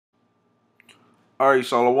All right,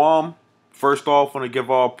 Shalom. First off, I want to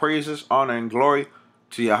give all praises, honor, and glory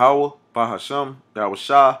to Yahweh, Bahashem,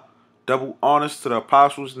 Yahushua. Double honors to the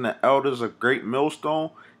apostles and the elders of Great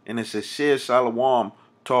Millstone. And it's a shared Shalom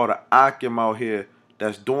to all the Akim out here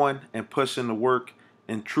that's doing and pushing the work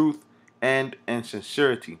in truth and in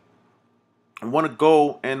sincerity. I want to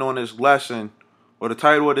go in on this lesson, or the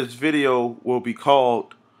title of this video will be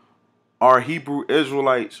called, Are Hebrew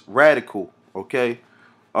Israelites Radical? Okay?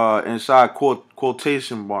 Inside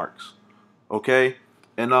quotation marks, okay,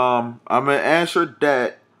 and I'm gonna answer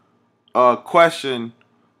that question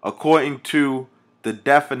according to the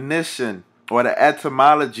definition or the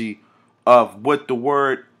etymology of what the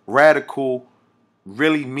word radical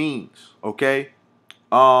really means, okay,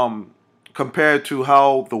 compared to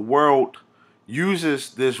how the world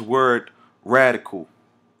uses this word radical,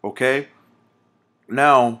 okay.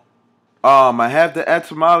 Now, I have the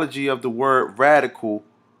etymology of the word radical,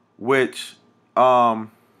 which right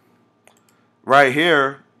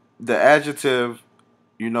here, the adjective,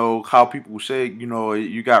 how people say,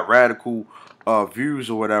 you got radical views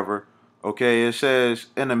or whatever. Okay, it says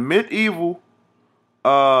in a medieval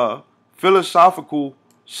philosophical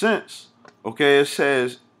sense. Okay, it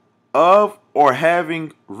says of or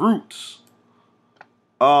having roots.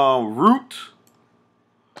 Root.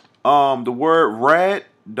 The word rad,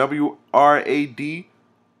 W-R-A-D.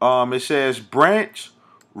 It says branch,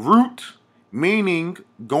 root, meaning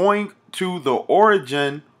going to the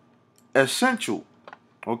origin, essential.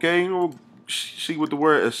 Okay, we'll see what the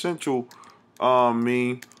word essential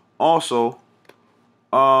mean. Also,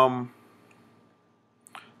 it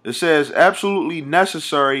says absolutely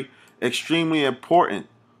necessary, extremely important.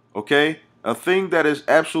 Okay, a thing that is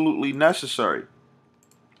absolutely necessary.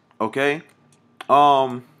 Okay,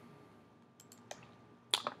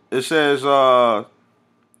 it says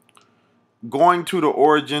going to the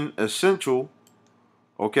origin, essential.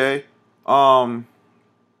 Okay, and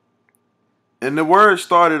the word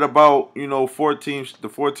started about the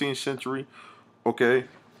 14th century. Okay,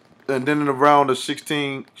 and then in around the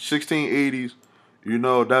 1680s,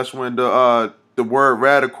 that's when the word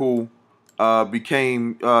radical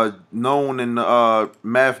became known in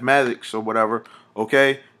mathematics or whatever.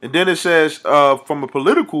 Okay, and then it says from a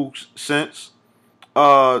political sense,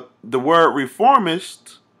 the word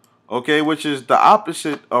reformist, okay, which is the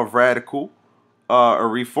opposite of radical. A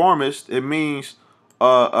reformist, it means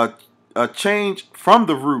a change from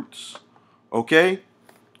the roots. Okay,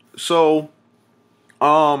 so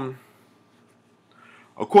according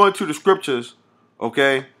to the scriptures,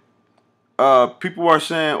 okay, people are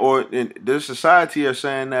saying, or in this society are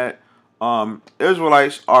saying that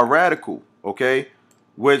Israelites are radical. Okay,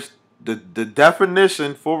 which the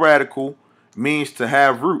definition for radical means to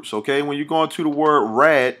have roots. Okay, when you go into the word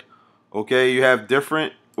rad, okay, you have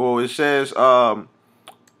different. Well, it says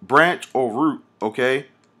branch or root, okay,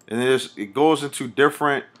 and it goes into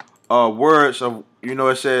different words of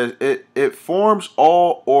it says it forms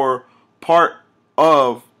all or part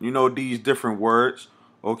of these different words,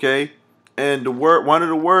 okay, and one of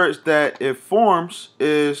the words that it forms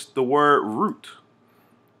is the word root,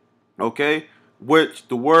 okay, which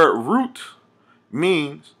the word root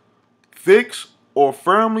means fixed or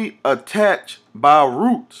firmly attached by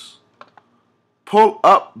roots, pull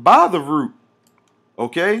up by the root.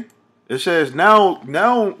 Okay, it says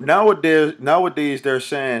nowadays they're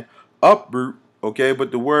saying uproot. Okay,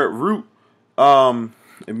 but the word root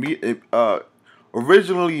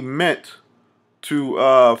originally meant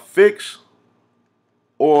to fix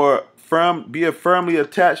or be firmly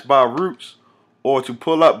attached by roots, or to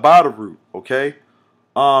pull up by the root. Okay,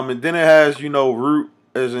 and then it has root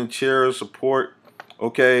as in chair support.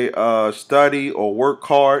 Okay, study or work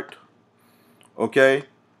hard. Okay,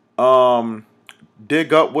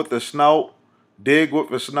 dig up with the snout, dig with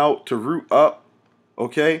the snout to root up,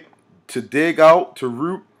 okay, to dig out, to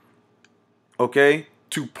root, okay,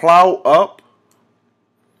 to plow up,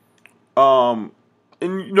 and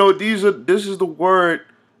this is the word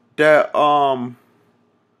that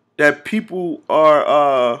that people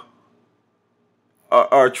are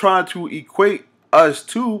trying to equate us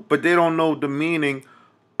to, but they don't know the meaning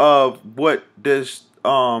of what this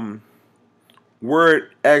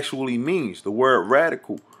word actually means. The word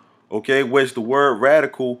radical, okay, which the word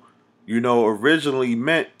radical, originally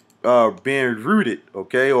meant being rooted,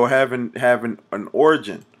 okay, or having an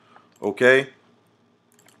origin, okay.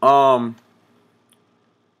 Now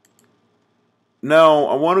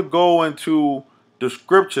I want to go into the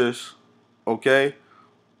scriptures, okay,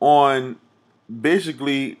 on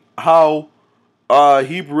basically how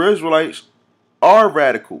Hebrew Israelites are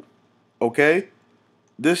radical, okay.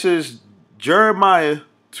 This is Jeremiah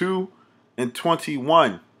 2 and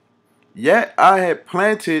 21. Yet I had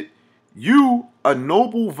planted you a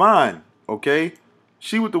noble vine. Okay?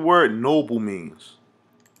 See what the word noble means.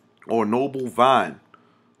 Or noble vine.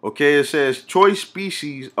 Okay, it says choice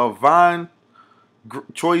species of vine,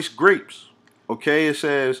 choice grapes. Okay, it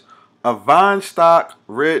says a vine stock,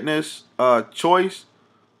 redness, choice,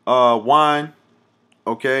 wine.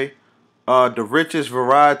 Okay, the richest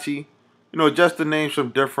variety. You know, just to name some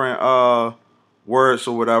different words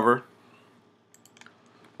or whatever.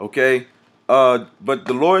 Okay, but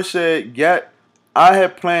the Lord said, "Yet I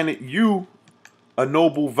have planted you a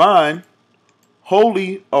noble vine,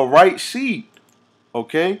 holy a right seed."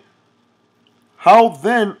 Okay, how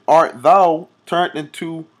then art thou turned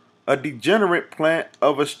into a degenerate plant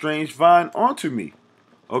of a strange vine unto me?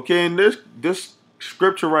 Okay, and this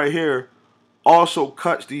scripture right here also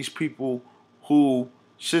cuts these people who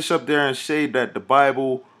sits up there and say that the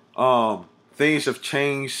Bible, things have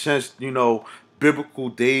changed since, biblical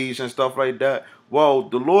days and stuff like that. Well,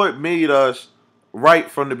 the Lord made us right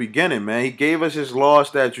from the beginning, man. He gave us his law,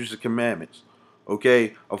 statutes, and commandments,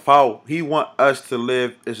 okay, of how he want us to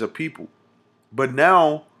live as a people. But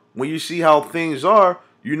now, when you see how things are,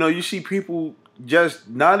 you see people just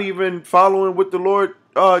not even following what the Lord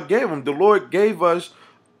gave them. The Lord gave us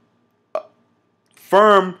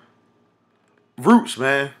firm roots,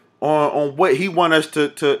 man, on what He want us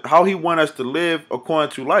to how He want us to live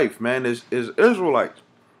according to life, man. Is Israelites,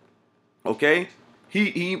 okay?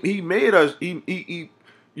 He made us. We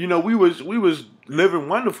was living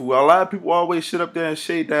wonderful. A lot of people always sit up there and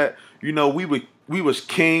say that we was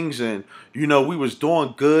kings and we was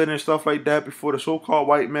doing good and stuff like that before the so-called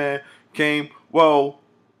white man came. Well,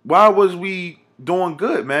 why was we doing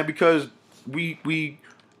good, man? Because we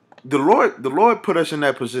the Lord put us in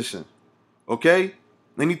that position, okay?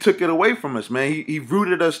 And He took it away from us, man. He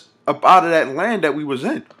rooted us up out of that land that we was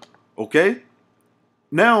in, okay?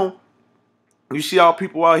 Now you see how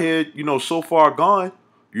people out here, so far gone,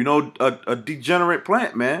 a degenerate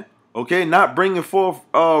plant, man. Okay, not bringing forth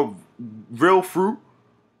real fruit.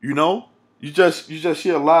 You just see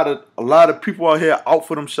a lot of people out here out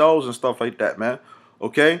for themselves and stuff like that, man.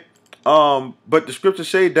 Okay, but the scriptures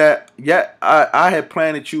say that yet I had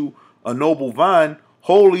planted you a noble vine,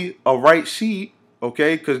 holy a right seed.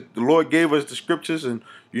 Okay, because the Lord gave us the scriptures and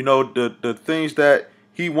the things that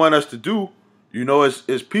He want us to do.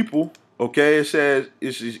 As people. Okay, it says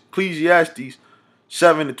it's Ecclesiastes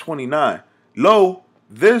 7:29. Lo,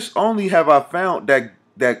 this only have I found that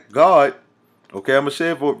God. Okay, I'm gonna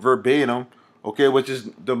say it verbatim. Okay, which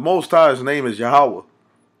is the Most High's name is Yahweh,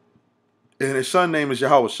 and His Son name is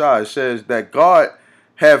Yahweh Shai. It says that God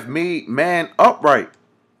have made man upright,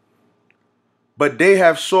 but they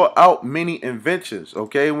have sought out many inventions.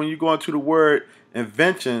 Okay, when you go into the word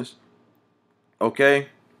inventions, okay,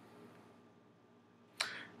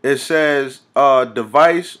 it says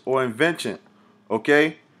device or invention.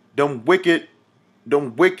 Okay, them wicked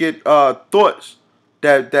thoughts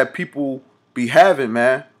that people be having,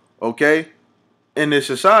 man. Okay, in this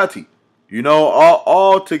society,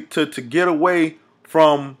 all to get away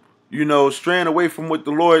from straying away from what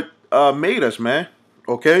the Lord made us, man.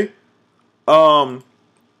 Okay,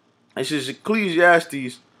 this is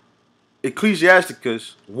Ecclesiasticus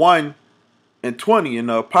 1:20 in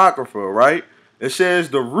the Apocrypha, right? It says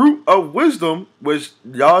the root of wisdom, which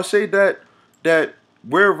y'all say that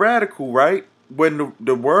we're radical, right? When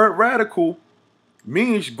the word radical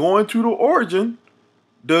means going to the origin,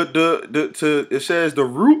 it says the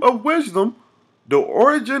root of wisdom, the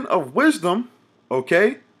origin of wisdom,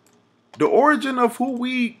 okay? The origin of who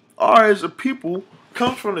we are as a people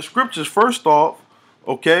comes from the scriptures first off,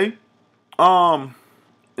 okay? And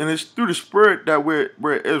it's through the spirit that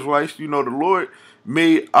we're Israelites. The Lord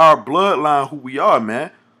made our bloodline who we are,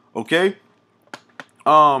 man. Okay.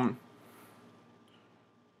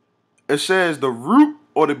 It says the root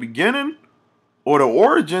or the beginning or the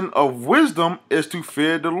origin of wisdom is to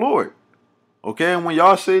fear the Lord. Okay, and when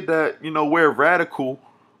y'all say that we're radical,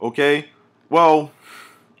 okay, well,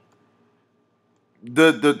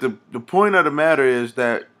 the point of the matter is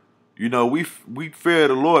that we fear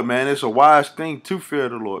the Lord, man. It's a wise thing to fear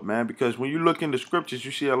the Lord, man, because when you look in the scriptures,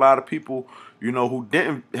 you see a lot of people, who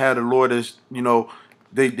didn't have the Lord as,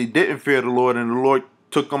 they didn't fear the Lord, and the Lord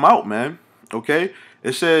took them out, man. Okay?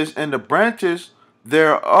 It says, and the branches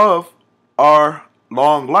thereof are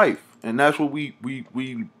long life. And that's what we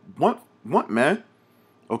want, man.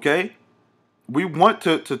 Okay? We want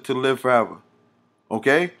to live forever.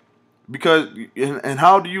 Okay? Because, and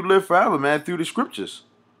how do you live forever, man? Through the scriptures.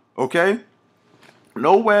 Okay?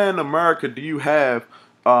 Nowhere in America do you have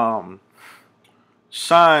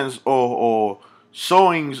signs or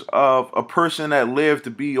sowings of a person that lived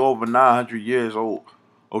to be over 900 years old,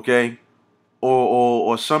 okay?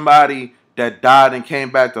 Or somebody that died and came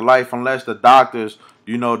back to life, unless the doctors,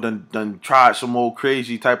 done tried some old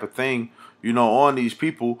crazy type of thing, on these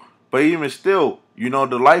people. But even still, the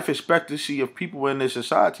life expectancy of people in this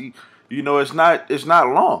society, it's not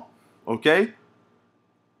long, okay?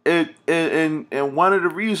 And one of the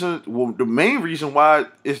reasons, well, the main reason why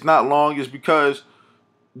it's not long is because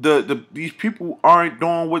these people aren't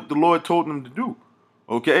doing what the Lord told them to do.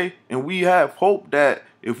 Okay? And we have hope that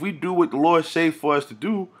if we do what the Lord say for us to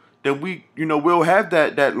do, then we'll have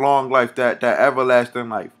that long life, that everlasting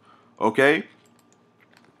life. Okay?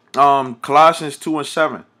 Colossians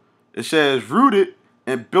 2:7. It says, rooted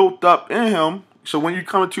and built up in him. So when you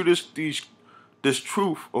come into this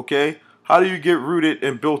truth, okay, how do you get rooted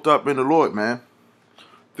and built up in the Lord, man?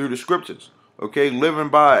 Through the scriptures. Okay, living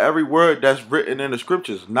by every word that's written in the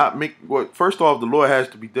scriptures. Not make what first off, the Lord has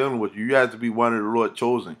to be dealing with you. You have to be one of the Lord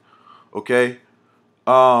chosen. Okay?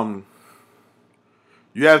 You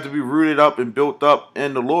have to be rooted up and built up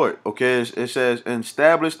in the Lord. Okay, it says, and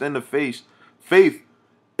established in the faith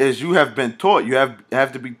is you have been taught. You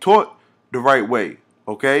have to be taught the right way,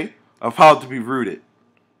 okay, of how to be rooted.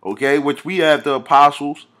 Okay, which we have the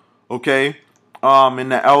apostles, okay,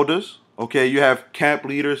 and the elders. Okay, you have camp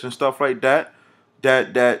leaders and stuff like that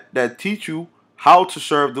teach you how to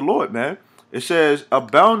serve the Lord, man. It says,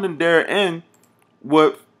 abounding therein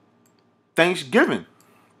with thanksgiving.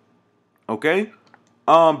 Okay?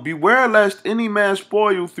 Beware lest any man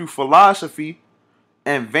spoil you through philosophy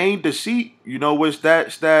and vain deceit, which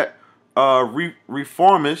that's that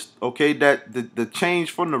reformist, okay, that the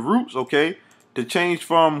change from the roots, okay, the change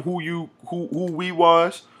from who we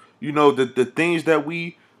was, the things that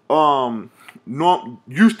we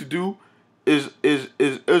used to do is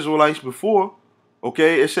Israelites before,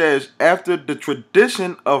 okay. It says after the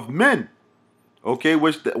tradition of men, okay,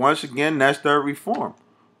 which once again that's their reform,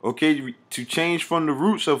 okay, to change from the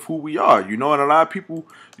roots of who we are, and a lot of people,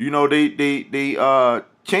 they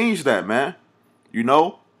change that, man,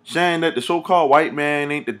 saying that the so-called white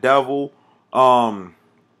man ain't the devil,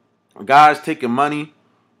 guys taking money,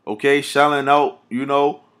 okay, selling out,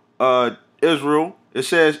 Israel. It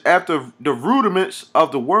says after the rudiments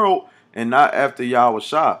of the world and not after Yahweh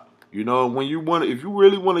Shah. When if you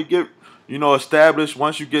really want to get, established,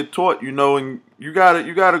 once you get taught, and you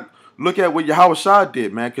gotta look at what Yahweh Shah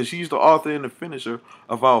did, man, because he's the author and the finisher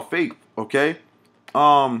of our faith. Okay.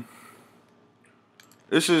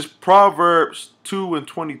 This is Proverbs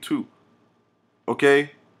 2:22.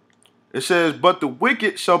 Okay. It says, but the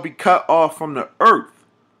wicked shall be cut off from the earth,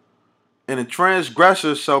 and the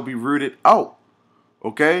transgressors shall be rooted out.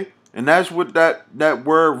 Okay? And that's what that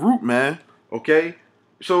word root, man. Okay?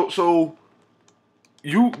 So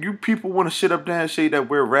you people want to sit up there and say that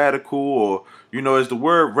we're radical, or is the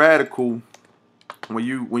word radical, when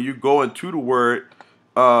you go into the word,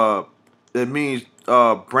 it means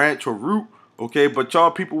branch or root, okay? But y'all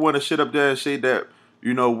people want to sit up there and say that,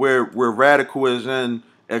 we're radical as in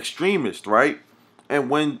extremist, right? And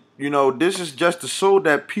when, this is just to show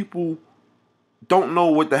that people don't know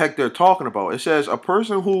what the heck they're talking about. It says a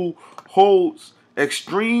person who holds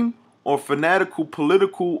extreme or fanatical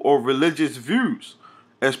political or religious views,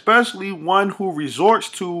 especially one who resorts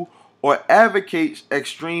to or advocates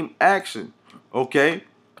extreme action. Okay?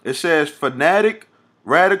 It says fanatic,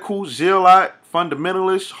 radical, zealot,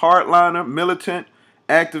 fundamentalist, hardliner, militant,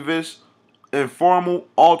 activist, informal,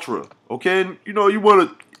 ultra. Okay? And, you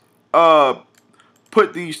want to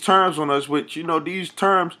put these terms on us, which, these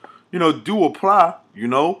terms, do apply,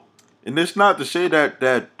 and it's not to say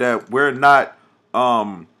that we're not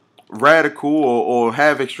radical or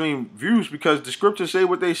have extreme views, because the scriptures say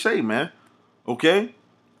what they say, man. Okay?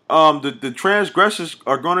 The transgressors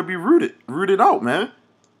are going to be rooted out, man.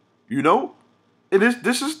 And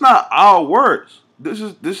this is not our words. This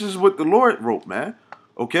is what the Lord wrote, man.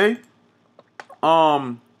 Okay?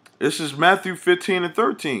 This is Matthew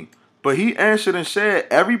 15:13. But he answered and said,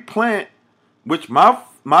 every plant which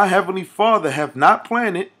my heavenly Father have not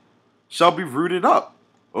planted shall be rooted up.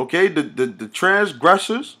 Okay, the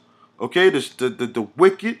transgressors, okay, the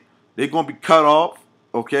wicked, they're gonna be cut off.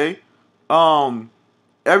 Okay,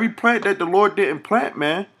 every plant that the Lord didn't plant,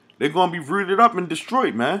 man, they're gonna be rooted up and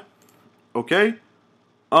destroyed, man. Okay,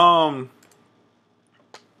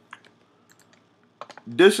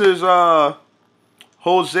 this is Hosea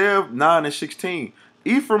 9:16.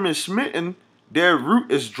 Ephraim is smitten, their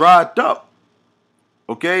root is dried up.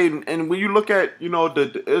 Okay, and when you look at,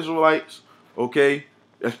 the Israelites, okay,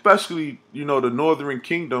 especially, the northern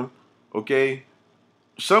kingdom, okay,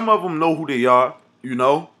 some of them know who they are,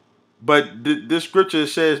 But this scripture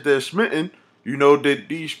says they're smitten. You know that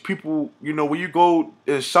these people, you know, when you go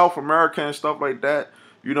in South America and stuff like that,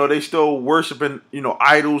 you know, they still worshiping, you know,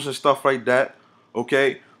 idols and stuff like that.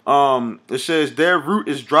 Okay. It says their root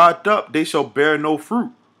is dried up; they shall bear no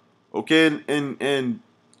fruit. Okay, and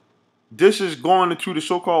this is going into the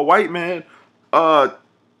so-called white man, uh,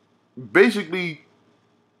 basically,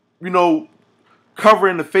 you know,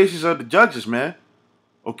 covering the faces of the judges, man.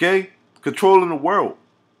 Okay, controlling the world.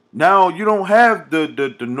 Now you don't have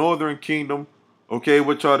the Northern Kingdom, okay,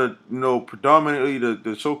 which are the, you know, predominantly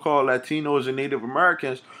the so-called Latinos and Native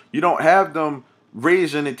Americans. You don't have them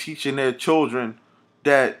raising and teaching their children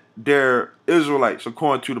that they're Israelites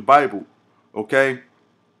according to the Bible. Okay,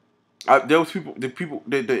 those people,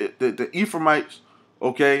 the Ephraimites,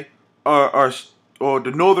 okay, are or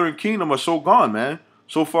the Northern Kingdom are so gone, man,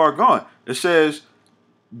 so far gone. It says,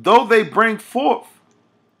 though they bring forth,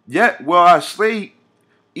 yet will I slay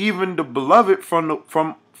even the beloved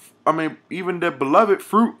even their beloved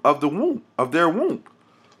fruit of the womb, of their womb.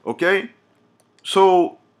 Okay,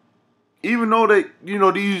 so even though they, you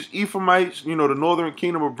know, these Ephraimites, you know, the Northern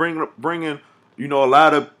Kingdom are bringing, you know, a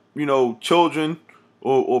lot of, you know, children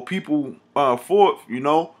or people forth, you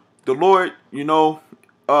know, the Lord, you know,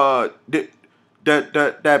 that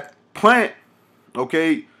plant,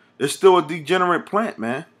 okay, is still a degenerate plant,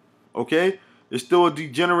 man. Okay, it's still a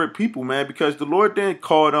degenerate people, man, because the Lord didn't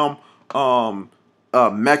call them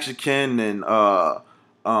Mexican and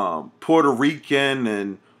Puerto Rican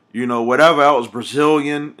and, you know, whatever else,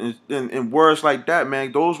 Brazilian and words like that,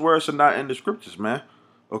 man. Those words are not in the scriptures, man.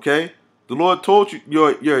 Okay, the Lord told you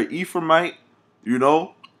you're an Ephraimite, you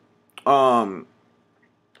know, um,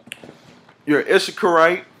 you're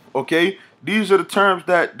Issacharite. Okay, these are the terms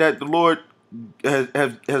that the Lord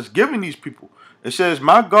has given these people. It says,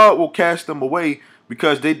 "My God will cast them away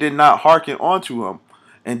because they did not hearken unto him,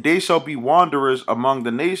 and they shall be wanderers among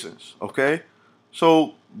the nations." Okay,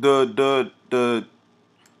 so the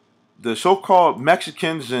so-called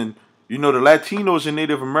Mexicans and, you know, the Latinos and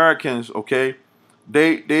Native Americans, okay,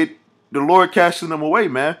 they the Lord casting them away,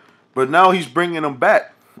 man, but now He's bringing them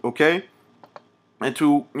back, okay,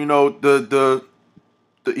 into, you know,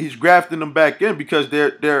 He's grafting them back in because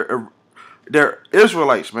they're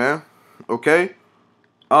Israelites, man, okay.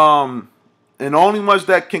 And the only ones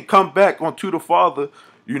that can come back onto the Father,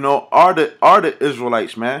 you know, are the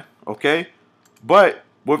Israelites, man. Okay, but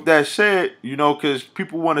with that said, you know, because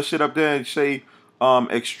people want to sit up there and say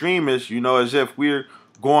extremists, you know, as if we're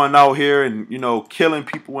going out here and, you know, killing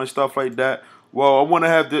people and stuff like that. Well, I want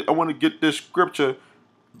to get this scripture,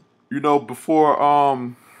 you know, before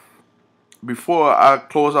I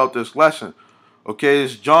close out this lesson. Okay,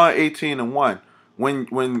 it's John 18:1.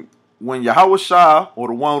 When Yahweh Shah, or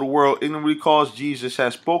the one of the world ignorantly calls Jesus,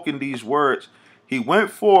 has spoken these words, he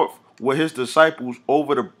went forth with his disciples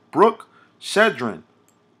over the brook Cedron,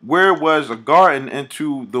 where was a garden,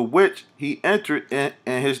 into the which he entered and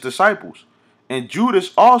his disciples. And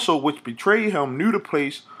Judas also, which betrayed him, knew the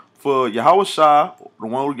place, for Yahweh Shah, the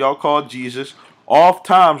one who y'all call Jesus, oft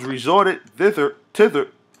times resorted thither.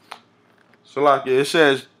 So like it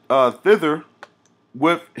says, thither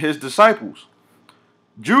with his disciples.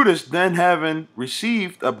 Judas, then having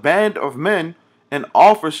received a band of men and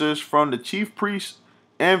officers from the chief priests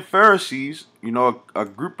and Pharisees, you know, a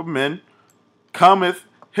group of men, cometh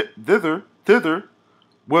thither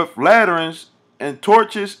with lanterns and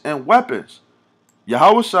torches and weapons.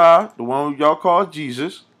 Yahushua, the one y'all call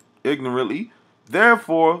Jesus, ignorantly,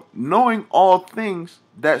 therefore, knowing all things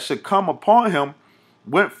that should come upon him,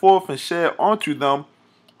 went forth and said unto them,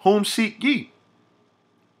 whom seek ye?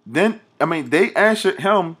 They answered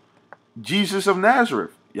him, Jesus of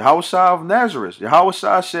Nazareth, Yahushua of Nazareth.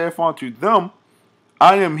 Yahushua saith unto them,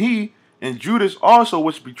 I am he. And Judas also,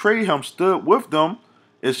 which betrayed him, stood with them.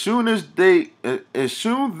 As soon then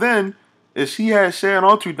as he had said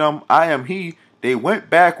unto them, I am he, they went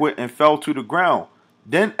backward and fell to the ground.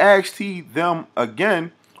 Then asked he them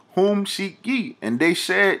again, whom seek ye? And they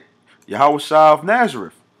said, Yahushua of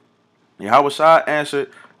Nazareth. Yahushua answered,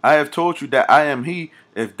 I have told you that I am he.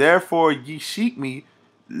 If therefore ye seek me,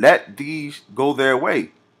 let these go their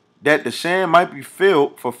way, that the saying might be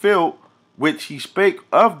fulfilled, which he spake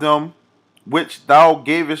of them, which thou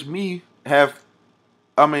gavest me,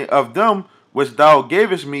 of them which thou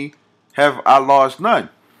gavest me, have I lost none.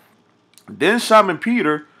 Then Simon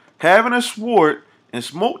Peter, having a sword, and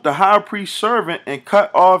smote the high priest's servant, and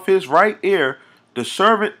cut off his right ear. The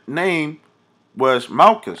servant name was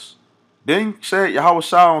Malchus. Then said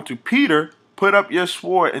Yahushua unto Peter, put up your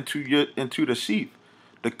sword into the sheath.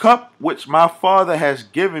 The cup which my Father has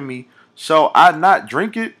given me, shall I not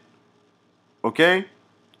drink it? Okay?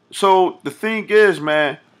 So the thing is,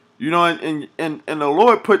 man, and the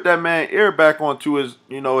Lord put that man ear back onto his,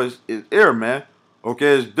 his ear, man.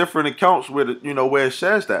 Okay, it's different accounts where where it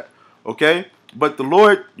says that. Okay, but the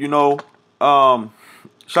Lord, um,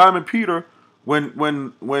 Simon Peter, when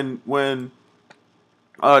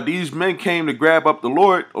these men came to grab up the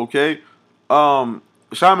Lord, okay,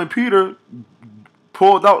 Simon Peter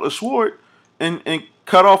pulled out the sword and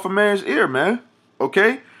cut off a man's ear, man.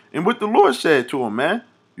 Okay? And what the Lord said to him, man,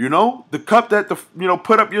 the cup that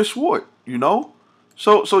put up your sword.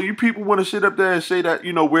 So you people want to sit up there and say that,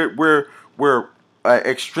 we're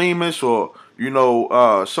extremists, or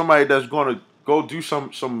somebody that's gonna go do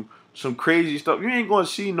some crazy stuff. You ain't gonna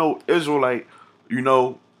see no Israelite, you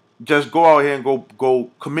know, just go out here and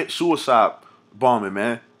go commit suicide bombing,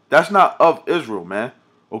 man. That's not of Israel, man.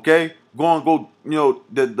 Okay? Go and go,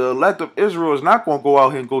 the elect of Israel is not gonna go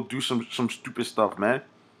out here and go do some stupid stuff, man.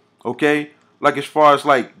 Okay? Like as far as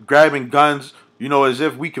like grabbing guns, as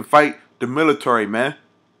if we can fight the military, man.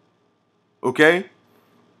 Okay?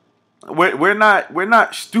 We're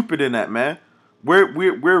not stupid in that, man. We're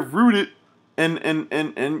rooted in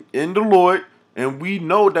the Lord, and we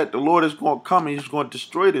know that the Lord is going to come and He's going to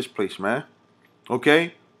destroy this place, man.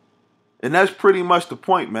 Okay, and that's pretty much the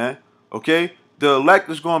point, man. Okay, the elect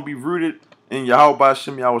is going to be rooted in Yahweh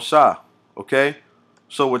Shem Yahweh. Okay,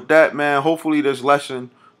 so with that, man, hopefully this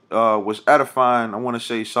lesson was edifying. I want to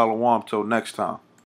say Shalom till next time.